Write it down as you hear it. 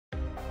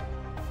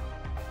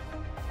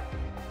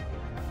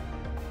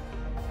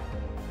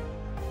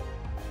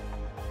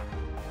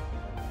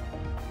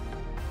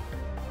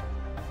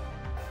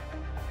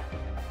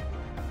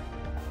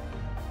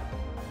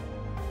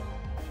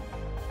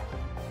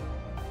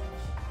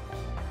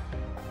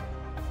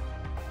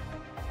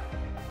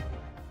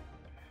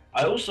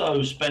I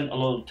also spent a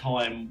lot of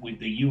time with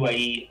the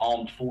UAE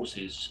armed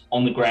forces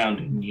on the ground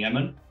in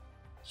Yemen.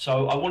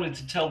 So I wanted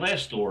to tell their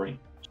story,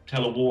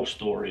 tell a war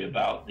story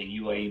about the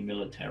UAE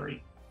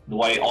military, the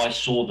way I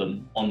saw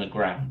them on the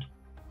ground.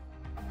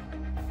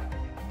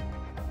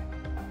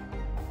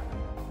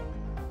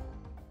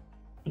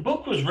 The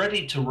book was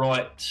ready to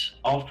write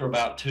after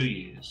about 2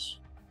 years,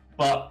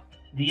 but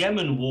the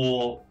Yemen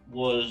war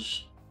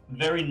was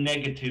very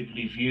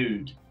negatively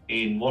viewed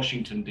in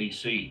Washington,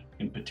 D.C.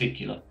 in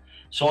particular.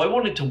 So I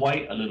wanted to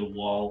wait a little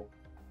while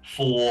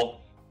for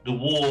the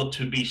war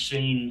to be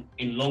seen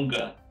in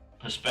longer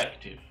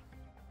perspective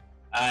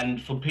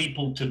and for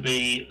people to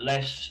be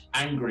less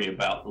angry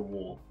about the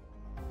war.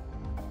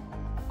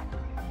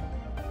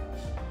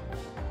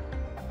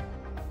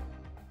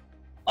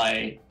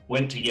 I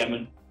went to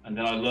Yemen and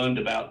then I learned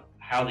about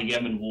how the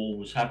Yemen war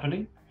was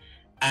happening,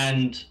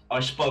 and I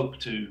spoke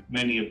to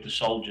many of the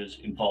soldiers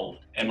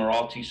involved,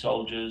 Emirati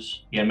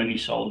soldiers, Yemeni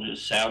soldiers,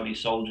 Saudi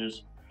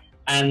soldiers,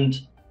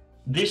 and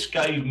this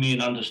gave me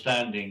an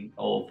understanding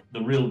of the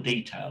real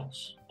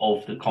details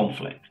of the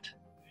conflict.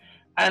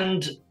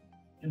 And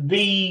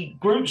the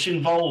groups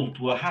involved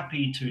were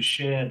happy to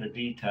share the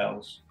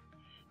details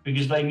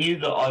because they knew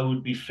that I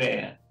would be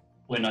fair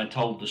when I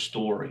told the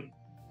story.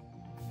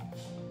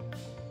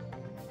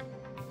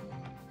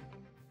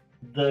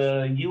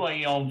 The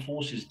UAE armed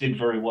forces did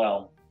very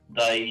well.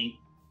 They,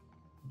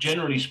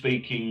 generally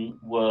speaking,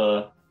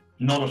 were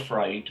not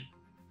afraid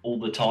all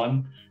the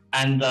time,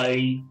 and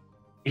they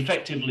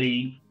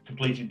effectively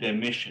completed their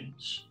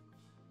missions.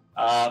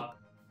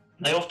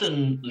 They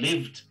often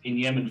lived in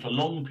Yemen for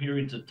long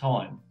periods of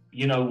time.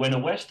 You know, when a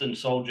Western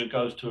soldier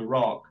goes to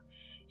Iraq,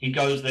 he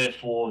goes there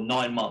for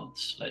 9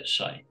 months, let's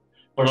say.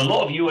 But a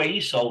lot of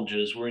UAE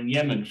soldiers were in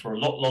Yemen for a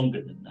lot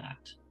longer than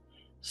that.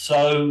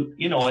 So,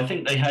 you know, I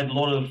think they had a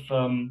lot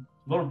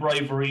of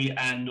bravery,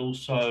 and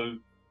also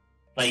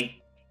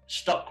they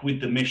stuck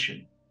with the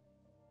mission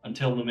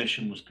until the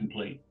mission was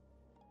complete.